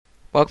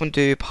Welcome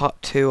to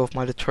part 2 of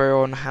my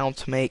tutorial on how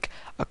to make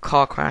a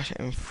car crash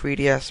in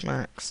 3ds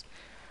Max.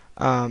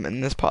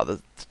 In this part of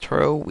the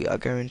tutorial we are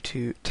going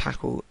to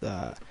tackle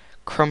the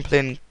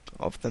crumpling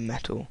of the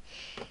metal.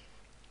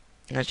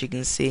 As you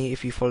can see,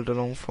 if you followed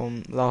along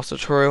from last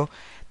tutorial,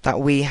 that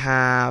we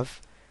have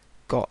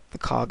got the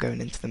car going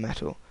into the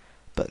metal,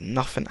 but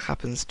nothing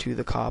happens to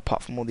the car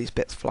apart from all these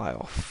bits fly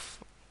off,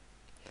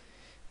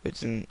 which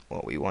isn't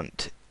what we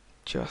want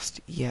just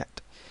yet.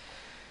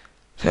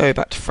 So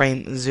back to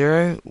frame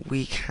 0,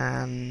 we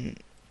can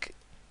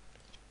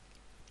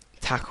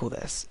tackle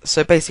this.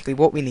 So basically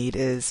what we need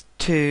is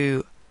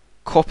 2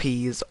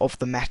 copies of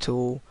the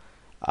metal,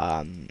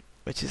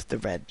 which is the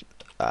red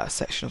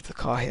section of the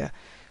car here.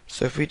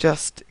 So if we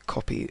just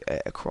copy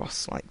it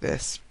across like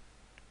this,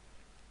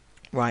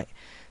 right,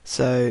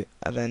 so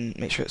and then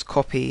make sure it's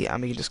copy,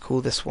 and we can just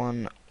call this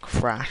one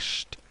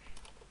crashed.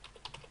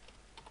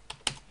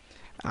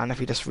 And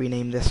if we just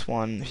rename this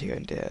one, if you go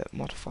into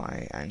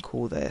modify and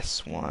call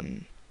this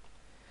one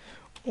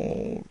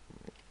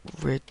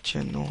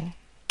original.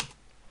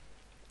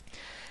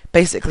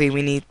 Basically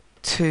we need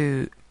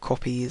 2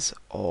 copies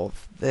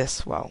of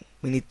this. Well,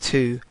 we need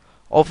 2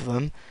 of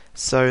them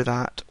so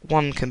that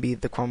one can be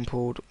the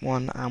crumpled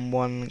one and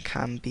one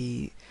can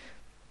be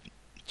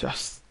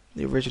just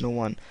the original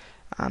one,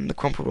 and the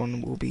crumpled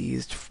one will be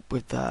used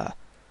with the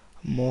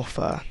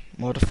morpher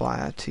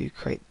modifier to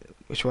create,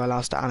 which will allow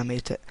us to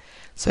animate it.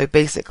 So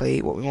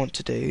basically what we want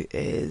to do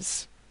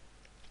is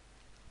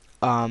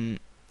so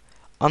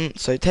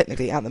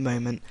technically at the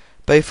moment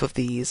both of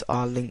these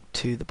are linked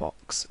to the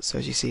box. So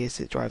as you see as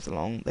it drives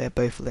along, they're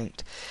both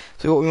linked.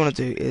 So what we want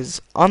to do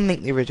is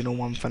unlink the original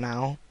one for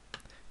now,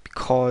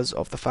 because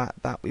of the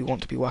fact that we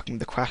want to be working with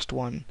the crashed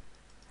one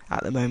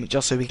at the moment,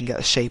 just so we can get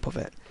the shape of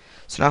it.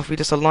 So now if we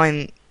just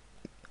align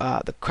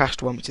the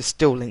crashed one, which is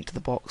still linked to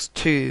the box,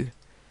 to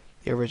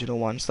the original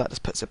one, so that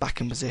just puts it back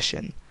in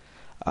position.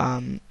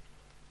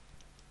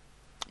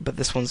 But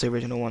this one's the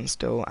original one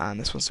still, and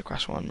this one's the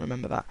crash one,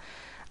 remember that.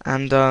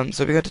 And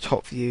so we go to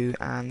top view,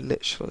 and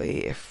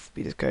literally if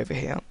we just go over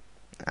here,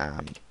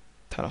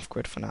 turn off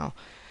grid for now,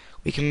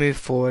 we can move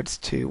forwards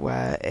to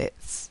where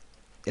it's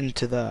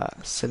into the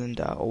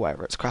cylinder, or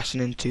wherever it's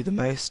crashing into the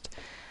most.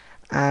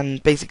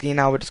 And basically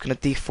now we're just going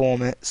to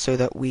deform it so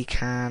that we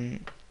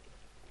can,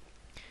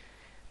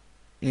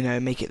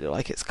 make it look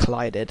like it's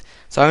collided.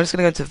 So I'm just going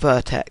to go into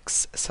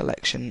vertex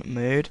selection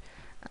mode,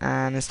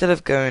 and instead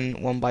of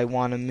going one by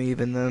one and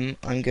moving them,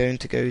 I'm going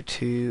to go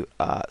to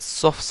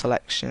soft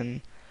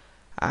selection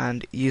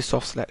and use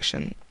soft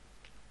selection.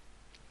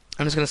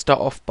 I'm just going to start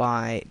off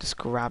by just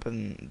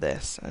grabbing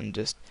this and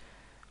just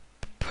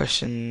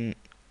pushing.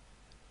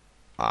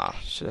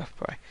 Should have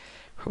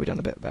probably done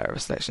a bit better of a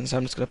selection. So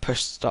I'm just going to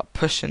start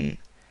pushing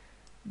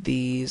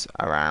these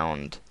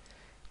around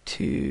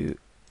to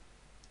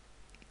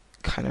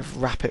kind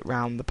of wrap it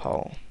round the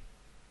pole.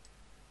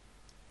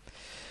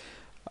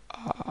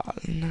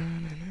 No.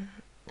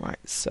 Right,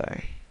 so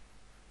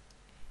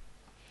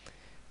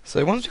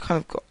once we kind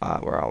of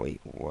got, where are we?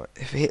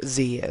 If we hit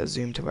Z, it'll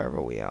zoom to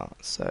wherever we are.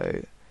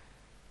 So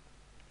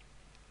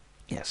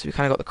yeah, so we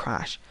kind of got the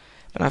crash.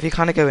 But now if you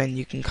kind of go in,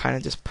 you can kind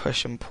of just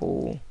push and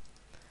pull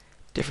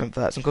different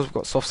verts. And because we've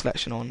got soft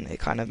selection on, it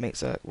kind of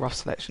makes a rough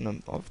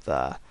selection of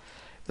the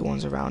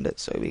ones around it.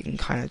 So we can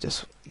kind of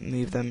just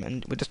move them,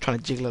 and we're just trying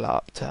to jiggle it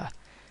up to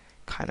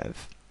kind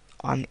of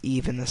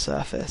uneven the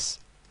surface.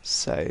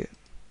 So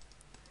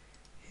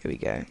here we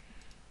go.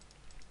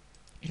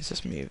 Let's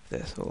just move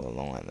this all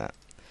along like that.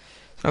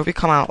 So now if we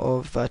come out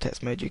of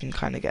vertex mode, you can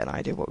kind of get an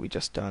idea of what we've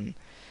just done.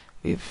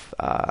 We've,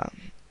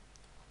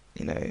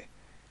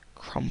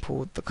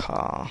 crumpled the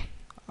car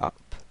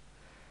up.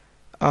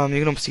 You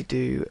can obviously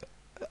do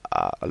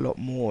a lot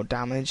more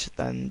damage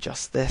than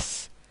just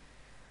this,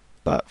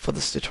 but for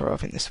this tutorial I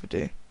think this would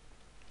do.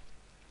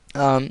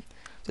 So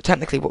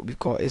technically what we've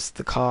got is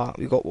the car,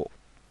 we've got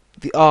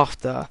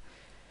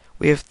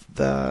we have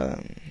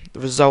the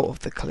result of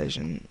the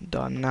collision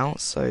done now,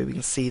 so we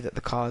can see that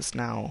the car is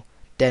now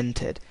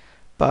dented,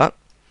 but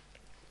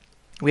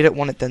we don't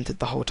want it dented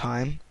the whole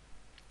time.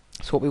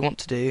 So what we want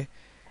to do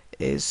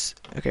is,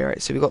 okay, right,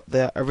 so we've got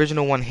the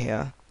original one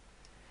here,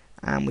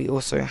 and we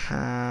also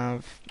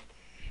have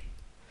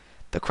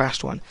the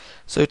crashed one.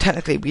 So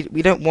technically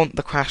we don't want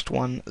the crashed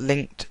one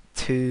linked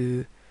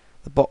to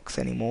the box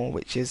anymore,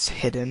 which is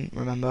hidden,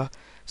 remember.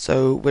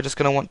 So we're just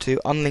going to want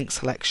to unlink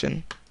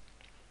selection.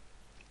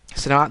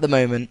 So now at the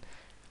moment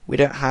we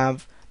don't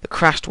have the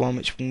crashed one,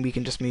 which we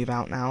can just move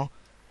out now,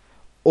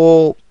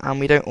 and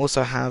we don't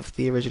also have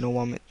the original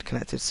one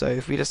connected. So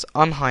if we just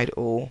unhide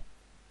all,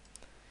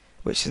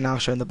 which is now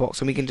showing the box,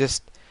 and we can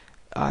just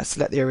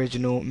select the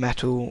original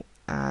metal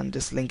and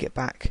just link it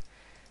back.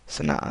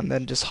 So now, and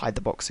then just hide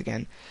the box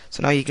again.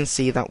 So now you can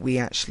see that we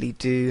actually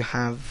do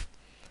have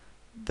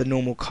the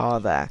normal car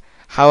there.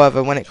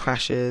 However, when it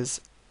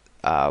crashes,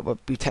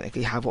 we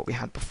technically have what we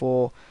had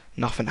before.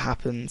 Nothing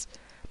happens.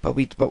 But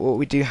what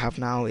we do have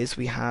now is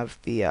we have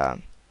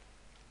the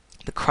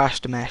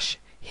crashed mesh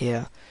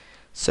here.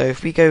 So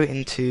if we go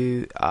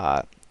into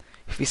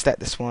if we select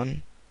this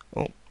one,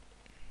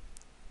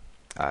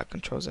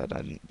 Control Z, I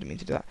didn't mean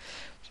to do that.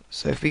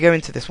 So if we go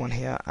into this one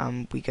here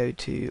and we go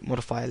to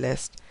modifier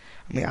list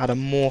and we add a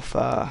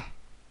morpher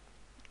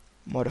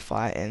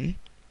modifier in,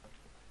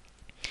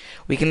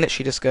 we can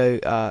literally just go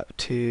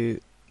to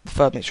the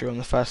third, make sure you're on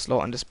the first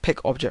slot, and just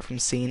pick object from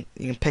scene.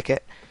 You can pick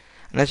it,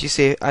 and as you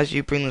see, as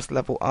you bring this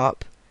level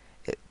up,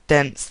 it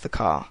dents the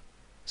car.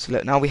 So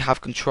look, now we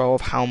have control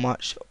of how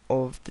much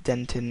of the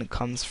denting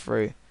comes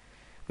through,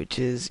 which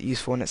is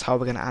useful, and it's how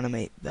we're going to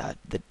animate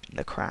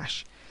the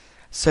crash.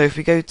 So if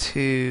we go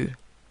to,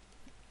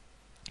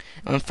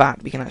 in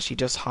fact, we can actually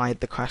just hide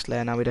the crash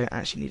layer now. We don't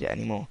actually need it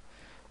anymore.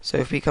 So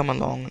if we come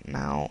along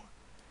now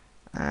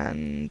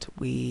and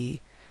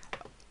we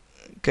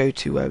go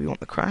to where we want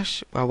the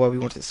crash, where we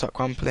want it to start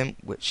crumpling,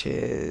 which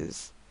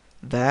is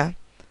there,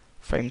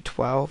 frame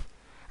 12.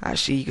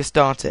 Actually, you can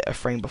start it a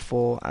frame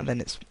before, and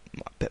then it's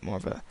a bit more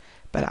of a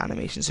better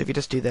animation. So if you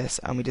just do this,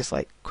 and we just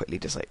quickly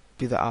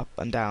do that up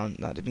and down,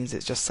 that means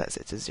it just sets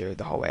it to 0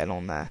 the whole way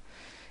along there.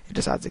 It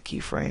just adds a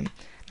keyframe.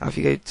 Now if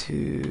you go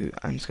to,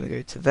 I'm just going to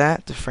go to there,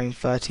 to frame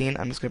 13,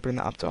 I'm just going to bring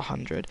that up to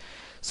 100.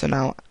 So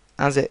now,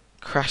 as it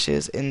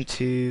crashes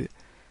into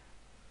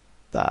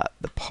the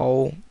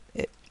pole,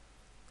 it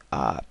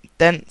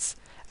dents,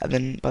 and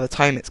then by the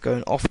time it's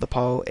going off the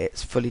pole,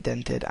 it's fully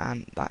dented,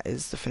 and that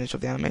is the finish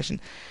of the animation.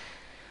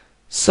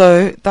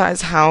 So that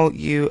is how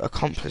you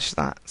accomplish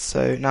that.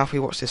 So now if we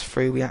watch this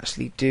through, we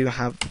actually do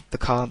have the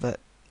car that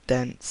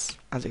dents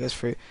as it goes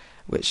through,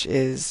 which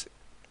is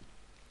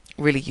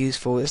really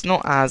useful. It's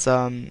not as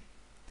time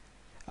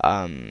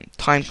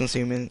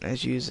consuming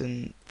as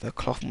using the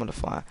cloth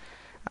modifier,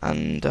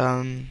 and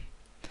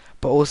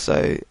but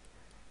also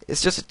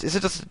it's just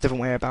a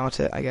different way about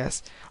it, I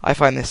guess. I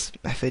find this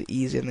method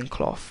easier than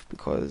cloth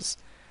because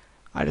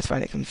I just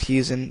find it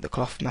confusing, the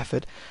cloth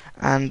method,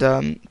 and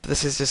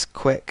this is just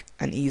quick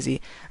and easy.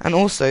 And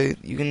also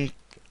you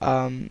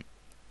can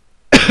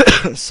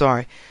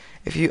sorry,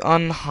 if you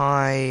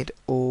unhide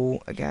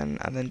all again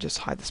and then just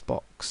hide this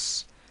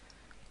box,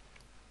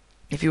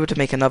 if you were to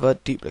make another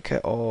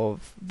duplicate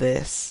of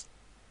this,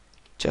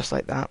 just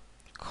like that,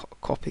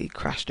 copy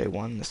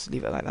crash.1, let's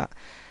leave it like that.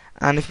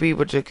 And if we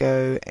were to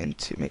go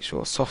into, make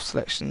sure soft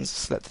selections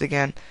selected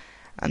again,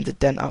 and to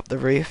dent up the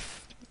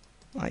roof,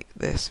 like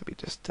this, we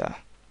just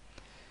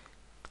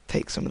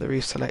take some of the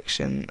roof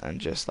selection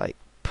and just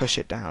push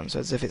it down, so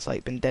as if it's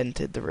been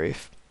dented, the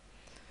roof.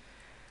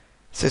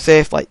 So say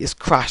if it's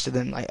crashed and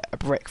then a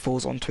brick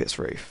falls onto its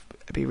roof,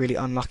 it'd be really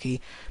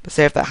unlucky. But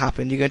say if that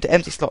happened, you go into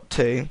empty slot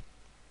 2,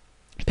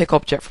 pick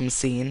object from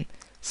scene,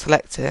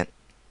 select it,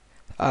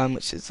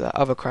 which is the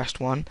other crashed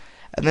one,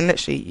 and then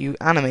literally you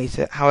animate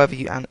it however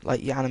you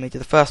you animated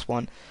the first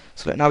one.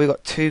 So look, now we've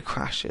got 2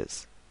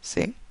 crashes.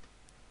 See?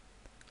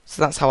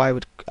 So that's how I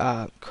would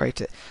create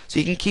it. So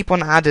you can keep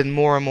on adding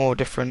more and more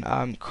different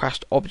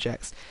crashed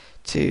objects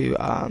to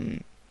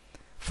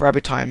for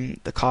every time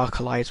the car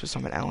collides with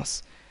something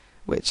else,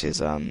 which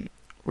is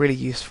really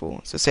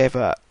useful. So say if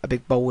a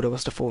big boulder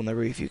was to fall on the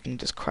roof, you can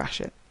just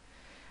crash it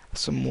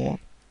some more.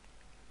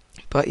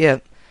 But yeah,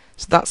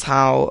 so that's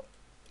how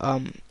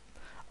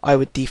I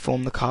would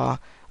deform the car.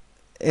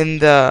 In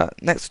the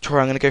next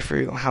tutorial, I'm going to go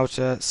through how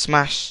to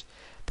smash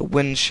the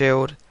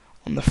windshield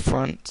on the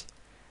front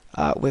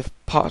with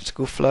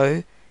particle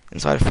flow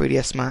inside of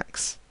 3ds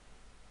Max.